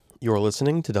You're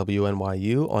listening to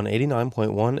WNYU on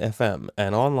 89.1 FM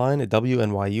and online at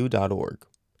WNYU.org.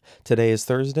 Today is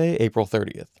Thursday, April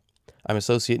 30th. I'm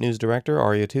Associate News Director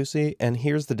Arya Tusi, and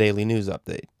here's the daily news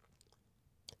update.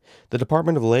 The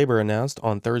Department of Labor announced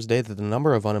on Thursday that the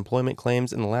number of unemployment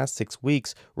claims in the last 6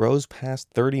 weeks rose past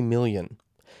 30 million.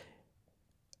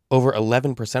 Over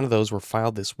 11% of those were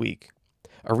filed this week.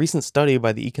 A recent study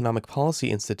by the Economic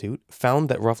Policy Institute found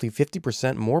that roughly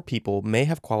 50% more people may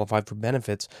have qualified for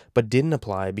benefits but didn't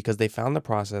apply because they found the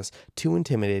process too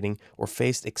intimidating or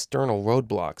faced external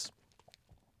roadblocks.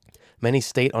 Many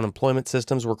state unemployment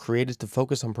systems were created to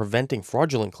focus on preventing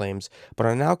fraudulent claims, but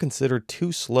are now considered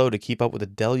too slow to keep up with a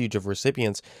deluge of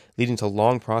recipients, leading to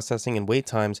long processing and wait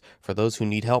times for those who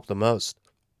need help the most.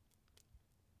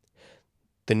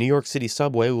 The New York City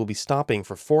subway will be stopping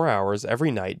for 4 hours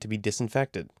every night to be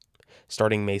disinfected.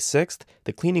 Starting May 6th,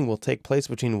 the cleaning will take place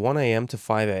between 1 a.m. to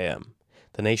 5 a.m.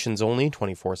 The nation's only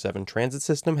 24/7 transit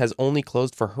system has only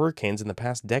closed for hurricanes in the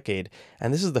past decade,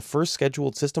 and this is the first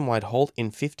scheduled system-wide halt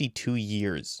in 52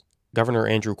 years. Governor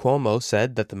Andrew Cuomo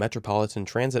said that the Metropolitan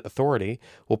Transit Authority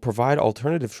will provide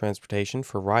alternative transportation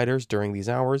for riders during these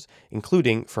hours,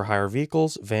 including for hire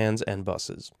vehicles, vans, and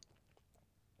buses.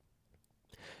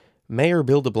 Mayor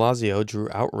Bill de Blasio drew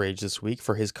outrage this week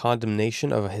for his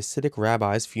condemnation of a Hasidic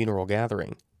rabbi's funeral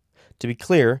gathering. To be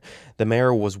clear, the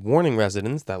mayor was warning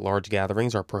residents that large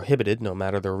gatherings are prohibited no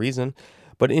matter their reason,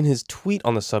 but in his tweet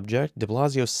on the subject, de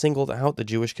Blasio singled out the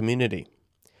Jewish community.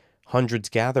 Hundreds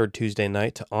gathered Tuesday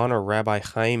night to honor Rabbi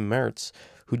Chaim Mertz,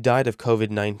 who died of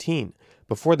COVID-19,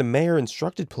 before the mayor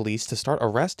instructed police to start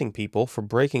arresting people for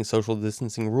breaking social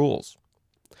distancing rules.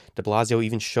 De Blasio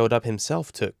even showed up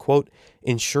himself to, quote,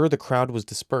 ensure the crowd was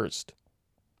dispersed.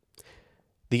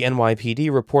 The NYPD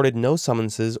reported no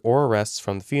summonses or arrests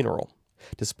from the funeral.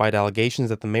 Despite allegations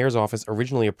that the mayor's office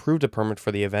originally approved a permit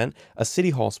for the event, a City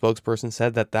Hall spokesperson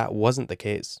said that that wasn't the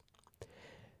case.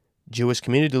 Jewish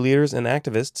community leaders and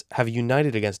activists have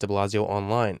united against de Blasio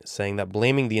online, saying that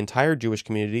blaming the entire Jewish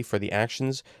community for the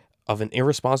actions of an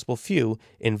irresponsible few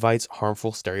invites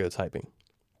harmful stereotyping.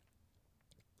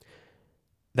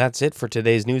 That's it for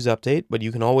today's news update, but you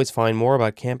can always find more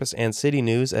about campus and city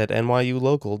news at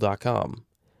nyulocal.com.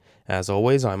 As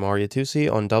always, I'm Arya Tusi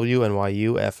on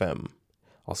WNYU FM.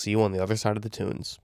 I'll see you on the other side of the tunes.